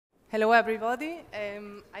Hello, everybody.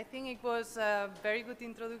 I think it was a very good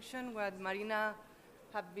introduction what Marina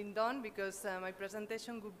had been done, because my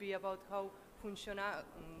presentation would be about how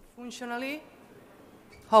functionally,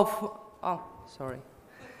 sorry.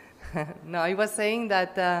 No, I was saying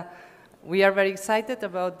that we are very excited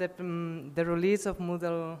about the release of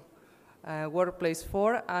Moodle Workplace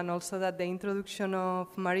 4, and also that the introduction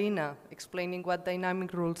of Marina explaining what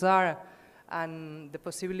dynamic rules are and the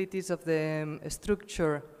possibilities of the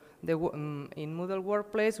structure in Moodle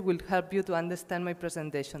Workplace will help you to understand my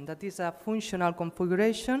presentation. That is a functional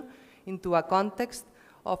configuration into a context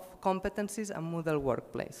of competencies and Moodle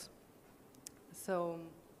Workplace. So,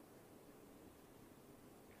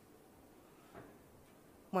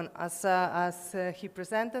 well, as he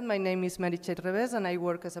presented, my name is Meritxell Revés, and I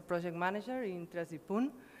work as a project manager in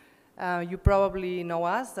Tresipun. You probably know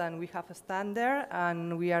us, and we have a stand there,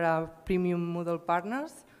 and we are a premium Moodle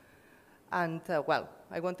partners. And well,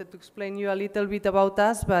 I wanted to explain you a little bit about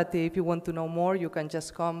us, but if you want to know more, you can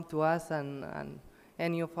just come to us, and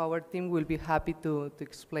any of our team will be happy to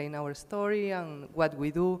explain our story and what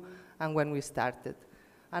we do and when we started.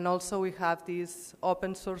 And also we have this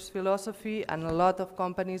open source philosophy and a lot of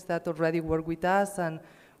companies that already work with us, and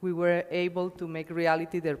we were able to make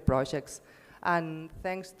reality their projects. And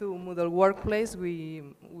thanks to Moodle Workplace, we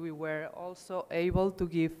were also able to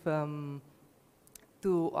give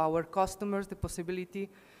to our customers the possibility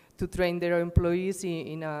to train their employees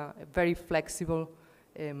in a very flexible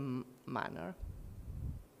manner.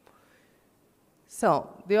 So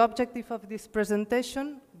the objective of this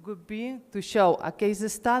presentation would be to show a case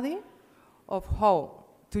study of how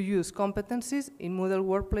to use competencies in Moodle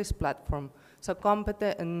Workplace platform. So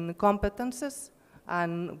competences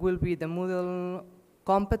and will be the Moodle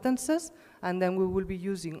competences, and then we will be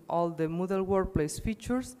using all the Moodle Workplace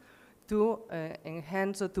features to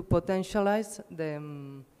enhance or to potentialize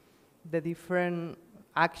the different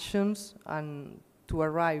actions and to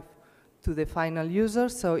arrive to the final user.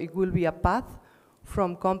 So it will be a path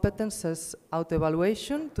from competences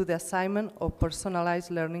auto-evaluation to the assignment of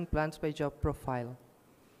personalized learning plans by job profile.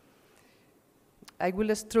 I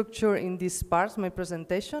will structure in these parts my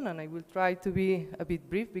presentation, and I will try to be a bit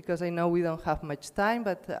brief because I know we don't have much time,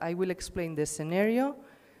 but I will explain the scenario,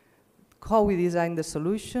 how we design the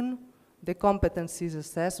solution, the competencies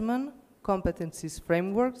assessment, competencies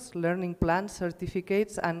frameworks, learning plans,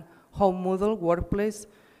 certificates, and how Moodle Workplace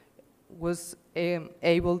was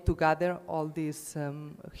able to gather all these,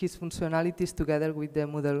 his functionalities together with the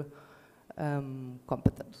Moodle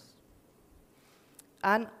competence.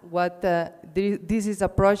 And what this is a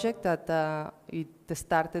project that it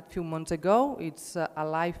started a few months ago. It's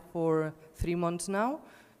alive for 3 months now.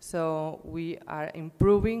 So we are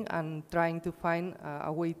improving and trying to find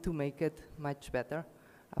a way to make it much better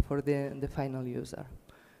for the final user.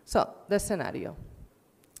 So the scenario.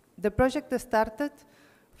 The project started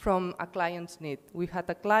from a client's need. We had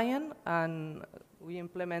a client, and we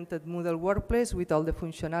implemented Moodle Workplace with all the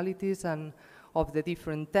functionalities and of the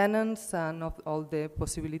different tenants and of all the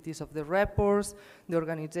possibilities of the reports, the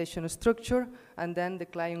organization structure, and then the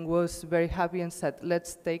client was very happy and said,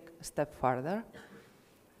 let's take a step further.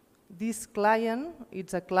 This client,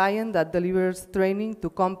 it's a client that delivers training to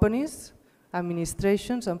companies,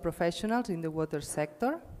 administrations, and professionals in the water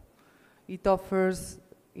sector. It offers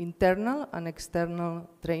internal and external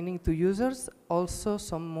training to users, also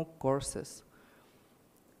some MOOC courses.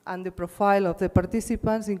 And the profile of the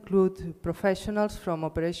participants include professionals from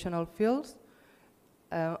operational fields,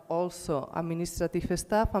 also administrative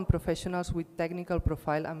staff, and professionals with technical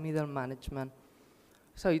profile and middle management.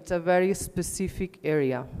 So it's a very specific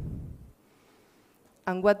area.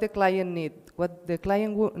 And what the client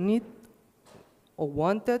need or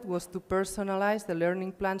wanted was to personalize the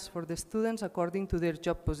learning plans for the students according to their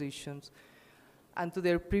job positions and to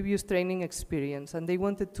their previous training experience. And they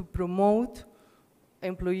wanted to promote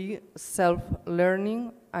employee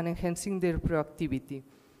self-learning and enhancing their proactivity.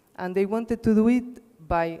 And they wanted to do it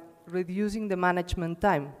by reducing the management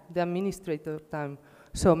time, the administrator time,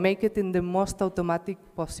 so make it in the most automatic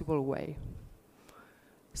possible way.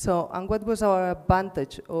 So, and what was our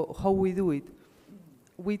advantage, or how we do it?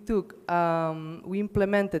 We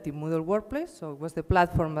implemented in Moodle Workplace, so it was the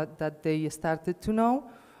platform that they started to know,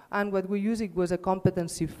 and what we used it was a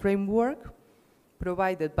competency framework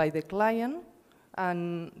provided by the client,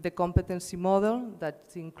 and the competency model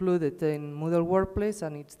that's included in Moodle Workplace,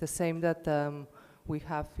 and it's the same that we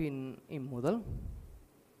have in Moodle.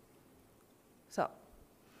 So,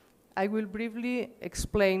 I will briefly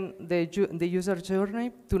explain the user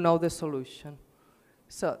journey to know the solution.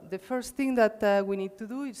 So, the first thing that we need to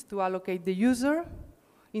do is to allocate the user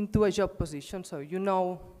into a job position. So, you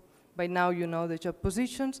know By now you know the job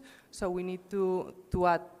positions, so we need to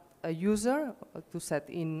add a user to set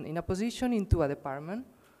in a position into a department.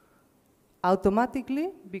 Automatically,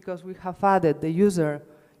 because we have added the user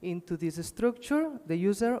into this structure, the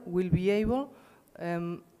user will be able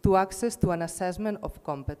to access to an assessment of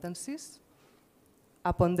competencies.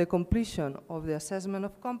 Upon the completion of the assessment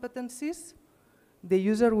of competencies, the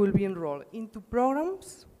user will be enrolled into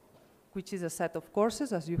programs, which is a set of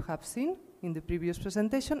courses, as you have seen in the previous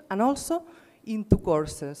presentation, and also into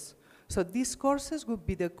courses. So these courses would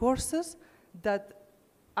be the courses that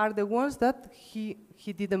are the ones that he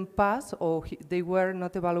didn't pass, or they were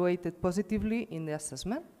not evaluated positively in the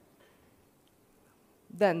assessment.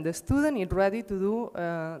 Then the student is ready to do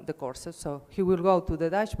the courses. So he will go to the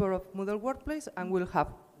dashboard of Moodle Workplace and will have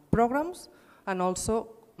programs and also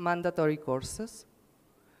mandatory courses.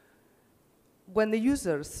 When the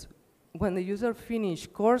user finish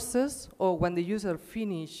courses, or when the user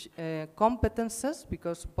finish competences,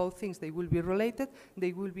 because both things, they will be related,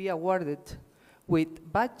 they will be awarded with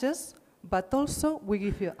badges, but also we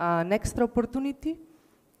give you an extra opportunity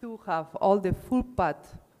to have all the full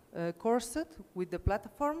path courses with the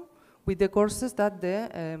platform, with the courses that the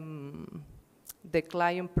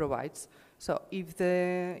client provides. So if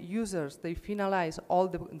the users, they finalize all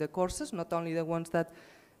the courses, not only the ones that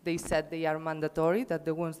they said they are mandatory, that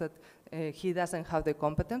the ones that he doesn't have the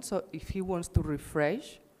competence, so if he wants to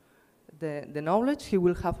refresh the knowledge, he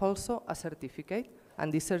will have also a certificate,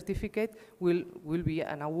 and this certificate will be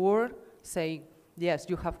an award saying, yes,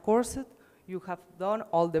 you have coursed, you have done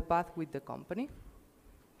all the path with the company.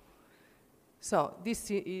 So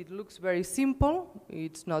this, it looks very simple,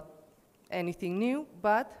 it's not anything new,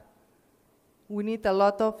 but we need a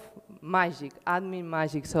lot of magic, admin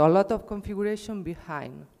magic, so a lot of configuration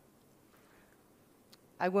behind.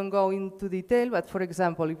 I won't go into detail, but for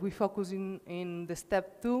example, if we focus in the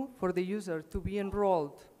step 2, for the user to be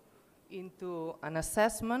enrolled into an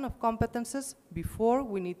assessment of competences, before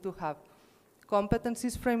we need to have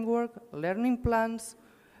competencies framework, learning plans,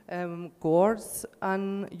 course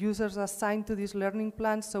and users assigned to these learning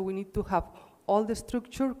plans, so we need to have all the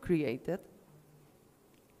structure created.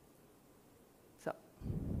 So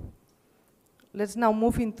let's now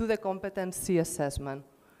move into the competency assessment.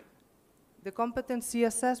 The competency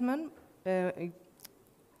assessment,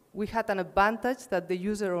 we had an advantage that the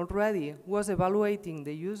user already was evaluating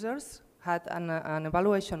the users, had an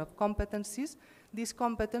evaluation of competencies. These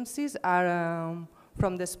competencies are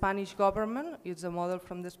from the Spanish government. It's a model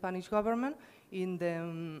from the Spanish government in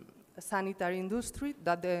the sanitary industry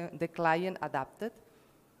that the client adapted.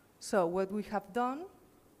 So what we have done,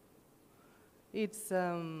 it's,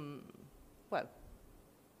 well,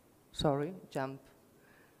 sorry, jump.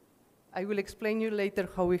 I will explain you later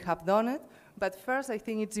how we have done it, but first I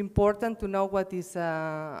think it's important to know what is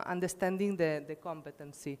understanding the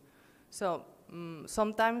competency. So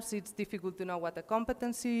sometimes it's difficult to know what a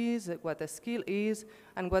competency is, what a skill is,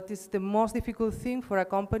 and what is the most difficult thing for a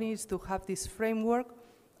company is to have this framework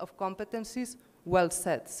of competencies well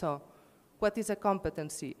set. So what is a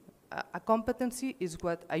competency? A competency is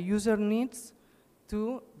what a user needs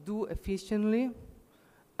to do efficiently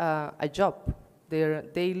a job, their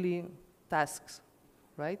daily tasks,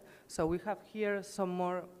 right? So we have here some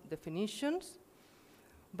more definitions,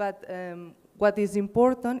 but what is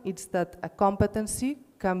important is that a competency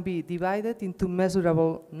can be divided into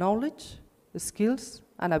measurable knowledge, skills,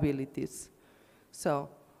 and abilities. So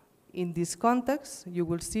in this context, you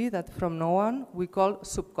will see that from now on, we call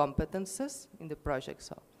subcompetences in the project.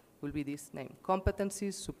 So will be this name,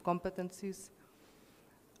 competencies, subcompetencies.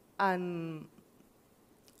 And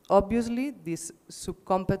obviously, these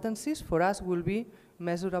subcompetencies for us will be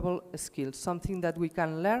measurable skills, something that we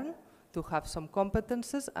can learn to have some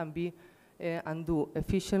competences and be and do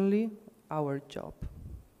efficiently our job.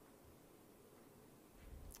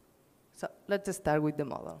 So let's start with the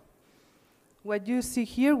model. What you see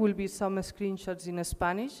here will be some screenshots in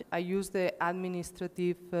Spanish. I use the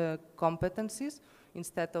administrative competencies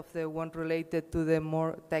instead of the one related to the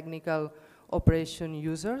more technical operation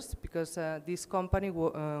users, because this company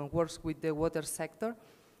works with the water sector,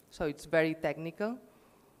 so it's very technical,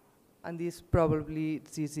 and this probably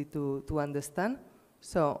it's easy to understand.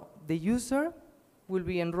 So the user will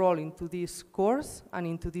be enrolled into this course, and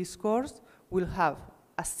into this course will have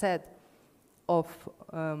a set of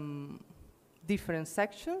different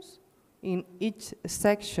sections. In each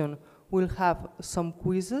section will have some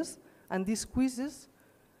quizzes, and these quizzes,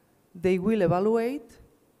 they will evaluate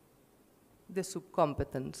the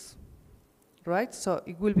subcompetence, right? So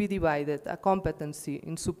it will be divided, a competency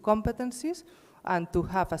in subcompetencies, and to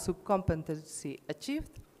have a subcompetency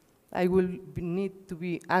achieved, I will need to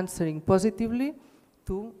be answering positively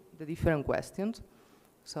to the different questions.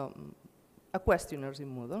 So, a questionnaire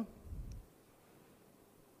in Moodle.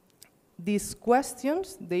 These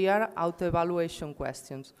questions, they are auto-evaluation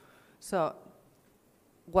questions. So,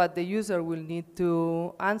 what the user will need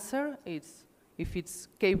to answer is if it's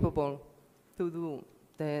capable to do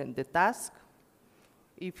the task,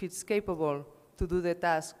 if it's capable to do the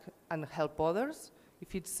task and help others,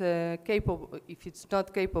 if it's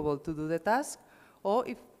not capable to do the task, or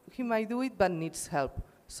if he might do it but needs help.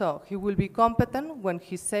 So he will be competent when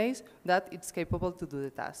he says that it's capable to do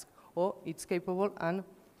the task, or it's capable and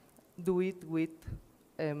do it with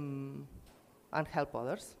and help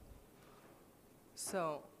others.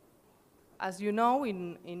 So, as you know,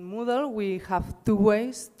 in Moodle, we have two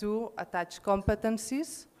ways to attach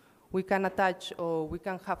competencies. We can attach, or we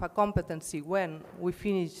can have a competency when we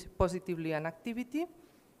finish positively an activity,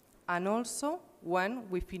 and also when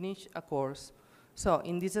we finish a course. So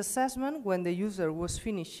in this assessment, when the user was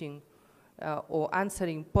finishing or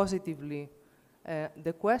answering positively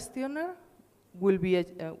the questionnaire, will be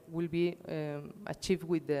achieved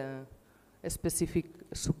with the specific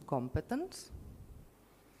subcompetence.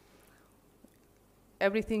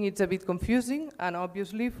 Everything is a bit confusing, and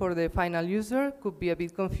obviously for the final user could be a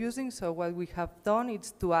bit confusing, so what we have done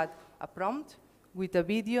is to add a prompt with a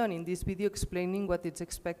video, and in this video explaining what is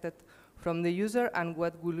expected from the user and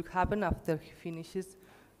what will happen after he finishes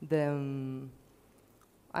the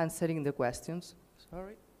answering the questions.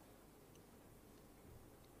 Sorry.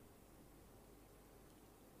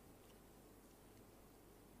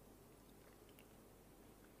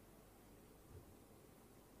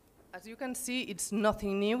 As you can see, it's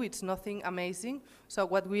nothing new, it's nothing amazing. So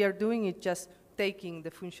what we are doing is just taking the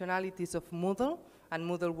functionalities of Moodle and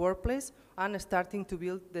Moodle Workplace and starting to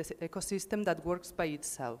build this ecosystem that works by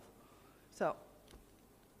itself. So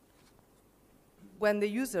when the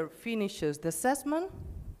user finishes the assessment,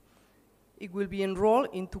 it will be enrolled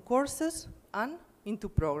into courses and into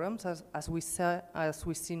programs, as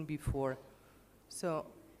we've seen before. So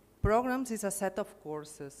programs is a set of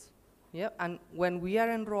courses. Yeah, and when we are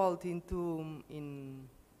enrolled into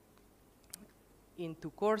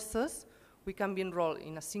courses, we can be enrolled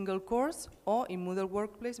in a single course, or in Moodle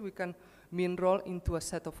Workplace, we can be enrolled into a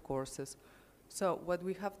set of courses. So what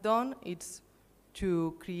we have done is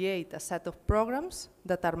to create a set of programs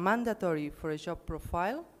that are mandatory for a job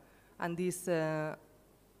profile, and these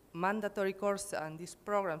mandatory course and these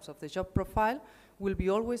programs of the job profile will be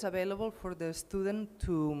always available for the student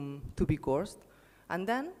to be coursed. And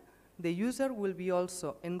then the user will be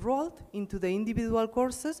also enrolled into the individual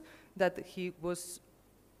courses that he was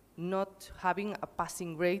not having a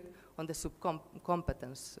passing grade on the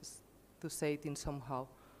subcompetences, to say it in somehow.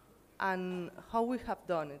 And how we have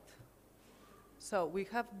done it? So we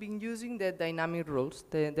have been using the dynamic rules,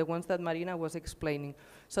 the ones that Marina was explaining.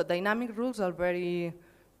 So dynamic rules are very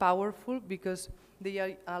powerful because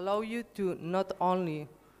they allow you to not only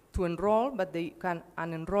to enroll, but they can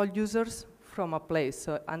unenroll users from a place.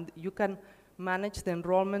 So, and you can manage the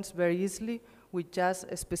enrollments very easily with just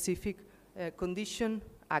a specific condition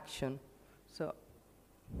action. So,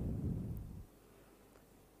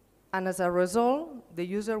 and as a result, the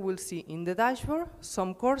user will see in the dashboard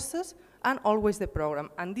some courses and always the program.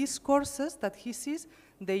 And these courses that he sees,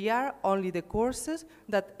 they are only the courses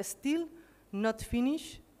that still not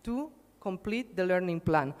finished to complete the learning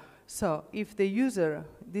plan. So if the user,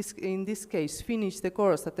 in this case, finish the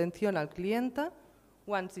course Atención al Cliente,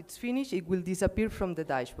 once it's finished, it will disappear from the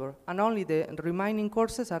dashboard. And only the remaining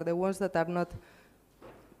courses are the ones that are not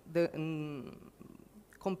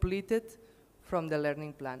completed from the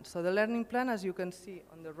learning plan. So the learning plan, as you can see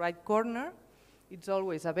on the right corner, it's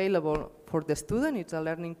always available for the student. It's a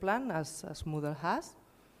learning plan, as Moodle has.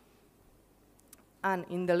 And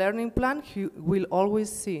in the learning plan, he will always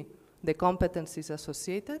see the competencies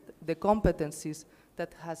associated, the competencies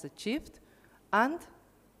that has achieved, and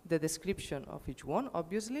the description of each one,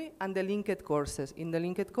 obviously, and the linked courses. In the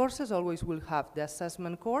linked courses, always will have the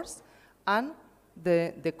assessment course and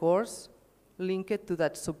the course linked to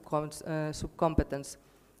that subcompetence.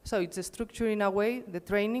 So it's a structure in a way, the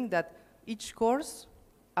training, that each course,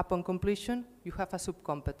 upon completion, you have a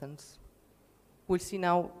subcompetence. We'll see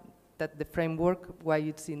now that the framework, why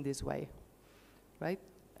it's in this way, right?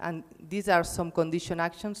 And these are some condition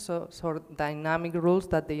actions, so dynamic rules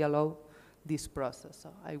that they allow this process. So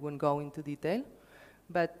I won't go into detail.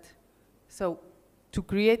 But so to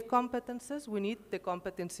create competences, we need the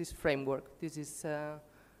competencies framework. This is a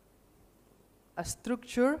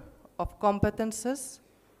structure of competences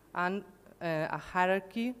and a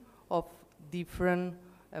hierarchy of different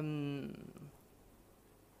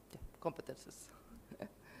competencies.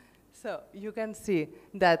 So you can see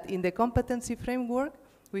that in the competency framework,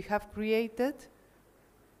 we have created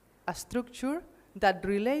a structure that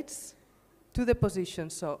relates to the position.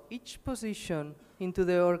 So each position into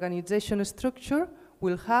the organization structure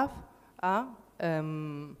will have a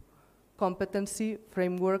competency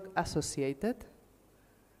framework associated.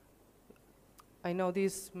 I know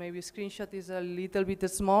this maybe screenshot is a little bit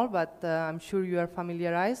small, but I'm sure you are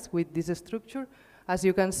familiarized with this structure. As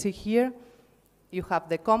you can see here, you have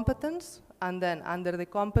the competence, and then under the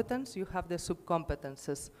competence, you have the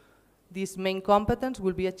sub-competences. This main competence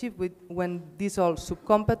will be achieved when these all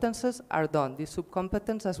sub-competences are done. This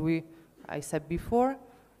sub-competence, as I said before,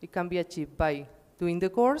 it can be achieved by doing the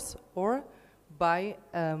course or by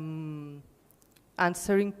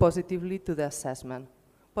answering positively to the assessment.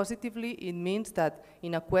 Positively, it means that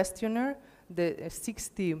in a questionnaire,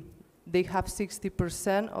 they have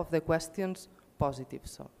 60% of the questions positive.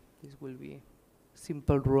 So this will be a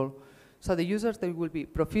simple rule. So the users, they will be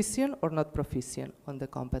proficient or not proficient on the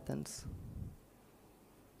competence.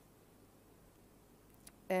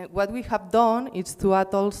 What we have done is to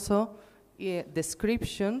add also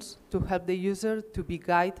descriptions to help the user to be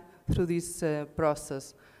guided through this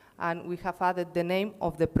process. And we have added the name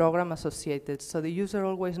of the program associated. So the user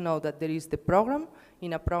always knows that there is the program.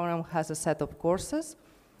 In a program has a set of courses,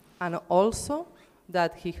 and also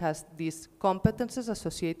that he has these competences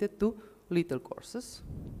associated to little courses.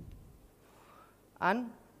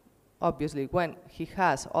 And obviously, when he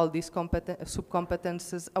has all these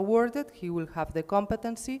sub-competences awarded, he will have the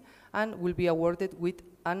competency and will be awarded with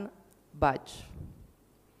a badge.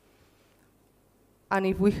 And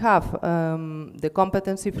if we have the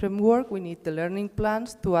competency framework, we need the learning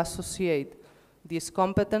plans to associate these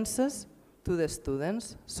competences to the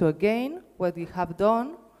students. So again, what we have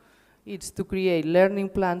done is to create learning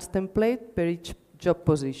plans template per each job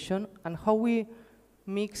position, and how we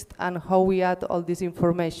mixed and how we add all this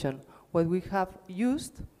information. What we have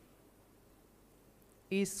used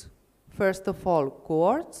is, first of all,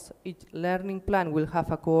 cohorts. Each learning plan will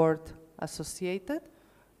have a cohort associated.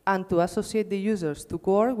 And to associate the users to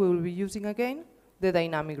cohort, we will be using again the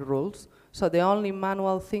dynamic rules. So the only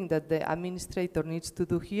manual thing that the administrator needs to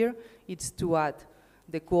do here is to add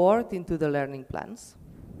the cohort into the learning plans.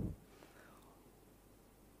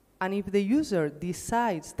 And if the user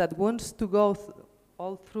decides that wants to go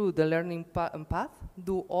all through the learning path,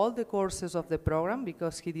 do all the courses of the program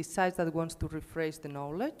because he decides that wants to rephrase the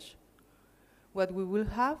knowledge, what we will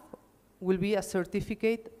have will be a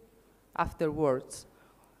certificate afterwards.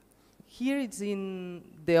 Here it's in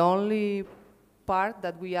the only part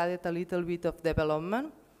that we added a little bit of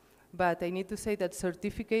development, but I need to say that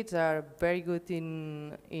certificates are very good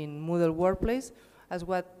in Moodle Workplace, as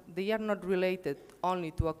what they are not related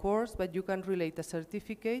only to a course, but you can relate a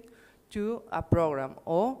certificate to a program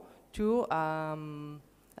or to a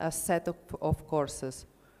set of courses.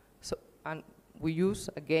 So, and we use,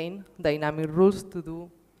 again, dynamic rules to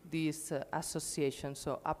do this association.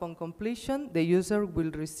 So upon completion, the user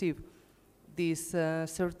will receive this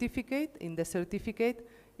certificate. In the certificate,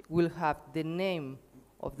 it will have the name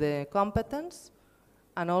of the competence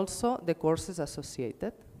and also the courses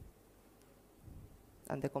associated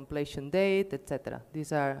and the completion date, etc.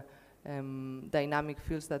 These are dynamic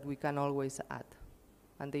fields that we can always add,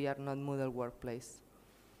 and they are not Moodle Workplace.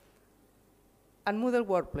 And Moodle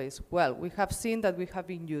Workplace, well, we have seen that we have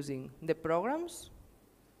been using the programs,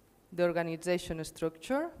 the organization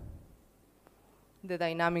structure, the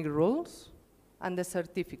dynamic rules, and the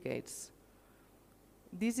certificates.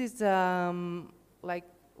 This is like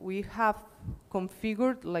we have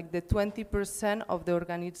configured like the 20% of the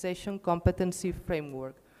organization competency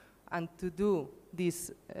framework. And to do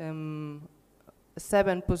these 7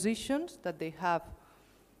 positions that they have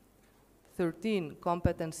 13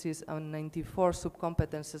 competencies and 94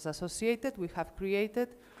 sub-competences associated, we have created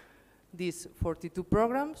these 42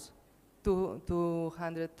 programs,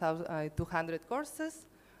 200 courses,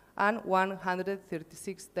 and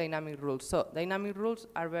 136 dynamic rules. So dynamic rules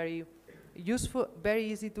are very useful, very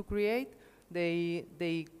easy to create. They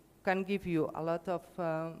can give you a lot of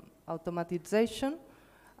automatization,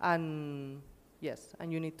 and yes,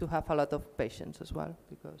 and you need to have a lot of patience as well,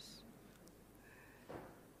 because.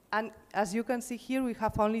 And as you can see here, we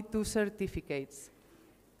have only 2 certificates.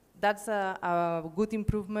 That's a good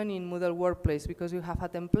improvement in Moodle Workplace, because you have a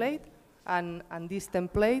template, and this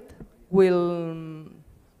template will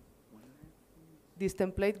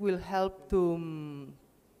help to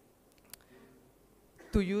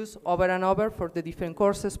use over and over for the different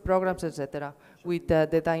courses, programs, etc. With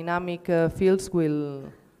the dynamic fields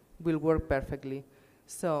will work perfectly.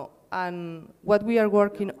 So and what we are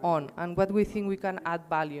working on and what we think we can add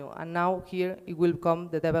value. And now here it will come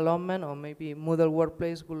the development, or maybe Moodle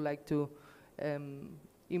Workplace would like to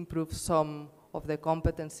improve some of the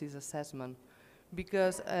competencies assessment.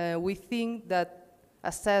 Because we think that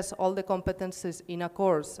assess all the competencies in a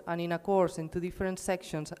course, and in a course into different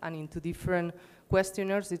sections and into different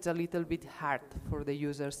questionnaires, it's a little bit hard for the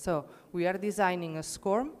users. So we are designing a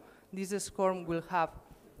SCORM. This SCORM will have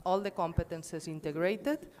all the competences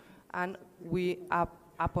integrated, and we,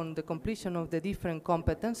 upon the completion of the different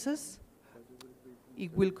competences,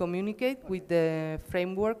 it will communicate with the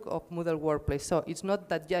framework of Moodle Workplace. So it's not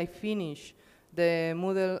that I finish the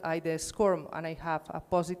Moodle, the SCORM, and I have a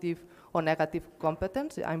positive or negative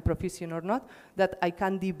competence, I'm proficient or not, that I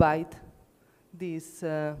can divide these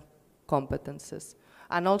competences.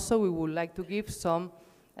 And also we would like to give some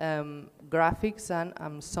graphics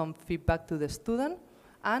and some feedback to the student,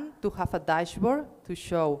 and to have a dashboard to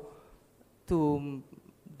show to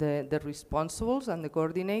the responsibles and the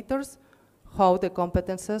coordinators how the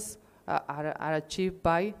competences are achieved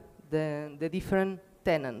by the different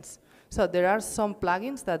tenants. So there are some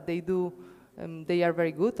plugins that they do, they are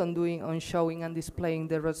very good on showing and displaying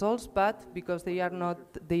the results, but because they are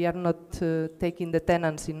not taking the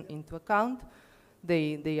tenants into account,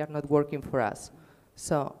 they are not working for us.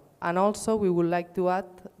 So, and also we would like to add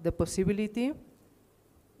the possibility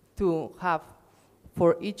to have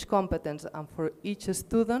for each competence and for each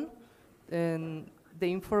student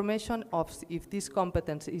the information of if this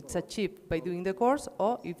competence is achieved by doing the course,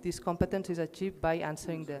 or if this competence is achieved by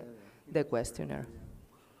answering the questionnaire.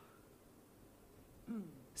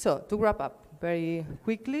 So, to wrap up very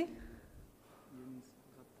quickly,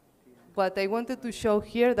 what I wanted to show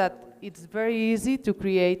here that it's very easy to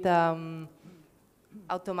create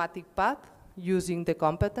automatic path using the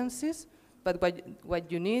competencies, but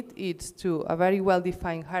what you need is a very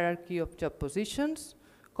well-defined hierarchy of job positions,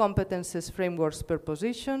 competences frameworks per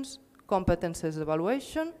positions, competences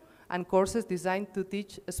evaluation, and courses designed to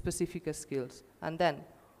teach specific skills. And then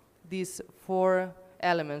these 4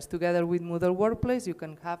 elements together with Moodle Workplace, you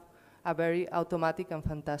can have a very automatic and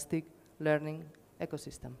fantastic learning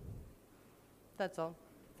ecosystem. That's all.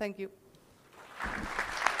 Thank you.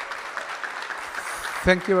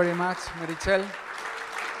 Thank you very much, Meritxell.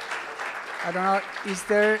 I don't know, is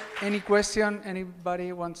there any question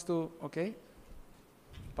anybody wants to, okay?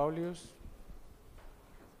 Paulius?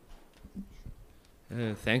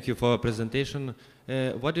 Thank you for the presentation.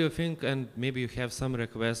 What do you think, and maybe you have some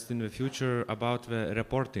requests in the future about the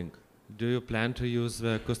reporting? Do you plan to use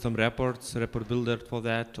the custom reports, report builder for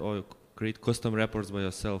that, or create custom reports by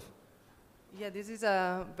yourself? Yeah, this is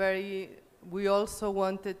a very, we also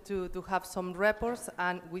wanted to have some reports,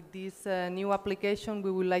 and with this new application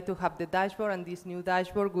we would like to have the dashboard, and this new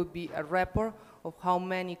dashboard would be a report of how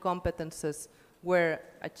many competences were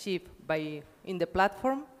achieved in the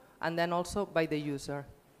platform, and then also by the user.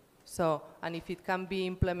 So, and if it can be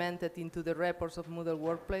implemented into the reports of Moodle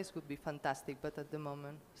Workplace, would be fantastic, but at the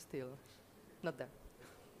moment, still not there.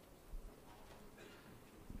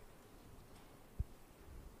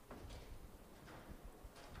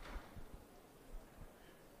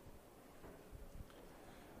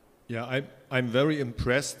 Yeah, I'm very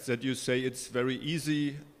impressed that you say it's very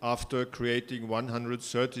easy after creating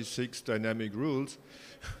 136 dynamic rules.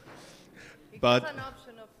 But it's an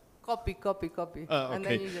option of copy. Okay. And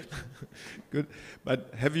then you just Good.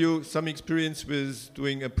 But have you some experience with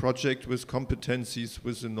doing a project with competencies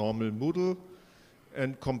with a normal Moodle,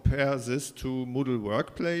 and compare this to Moodle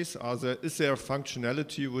Workplace? Is there a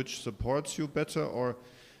functionality which supports you better, or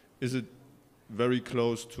is it very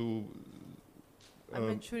close to... I'm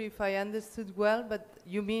not sure if I understood well, but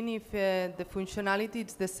you mean if the functionality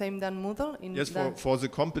is the same than Moodle? Yes, for the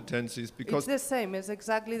competencies, because... It's the same, it's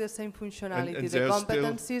exactly the same functionality. And the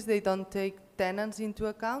competencies, they don't take tenants into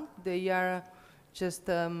account. They are just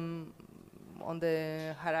on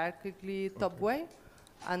the hierarchically top way.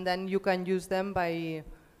 And then you can use them by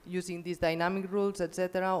using these dynamic rules,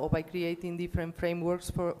 etc., or by creating different frameworks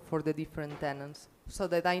for the different tenants. So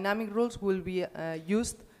the dynamic rules will be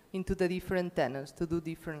used into the different tenants to do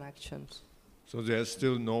different actions. So there's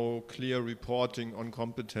still no clear reporting on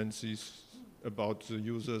competencies about the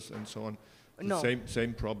users and so on? No.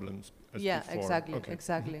 Same problems as before? Yeah, exactly, okay.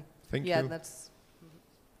 Exactly. Thank you. Yeah, that's...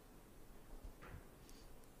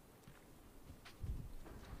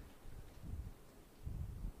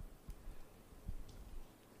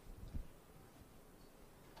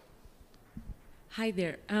 Hi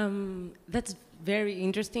there. That's very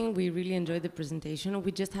interesting. We really enjoyed the presentation.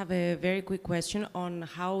 We just have a very quick question on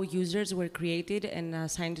how users were created and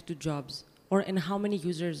assigned to jobs, and how many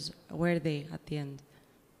users were they at the end?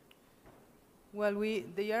 Well,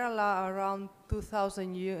 they are around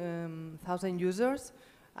 2,000 users,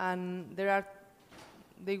 and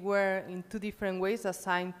they were in two different ways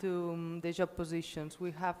assigned to the job positions.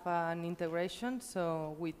 We have an integration,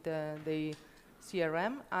 so with the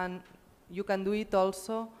CRM, and you can do it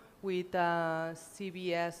also with a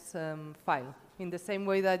CVS file. In the same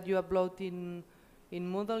way that you upload in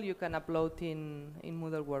Moodle, you can upload in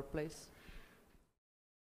Moodle Workplace.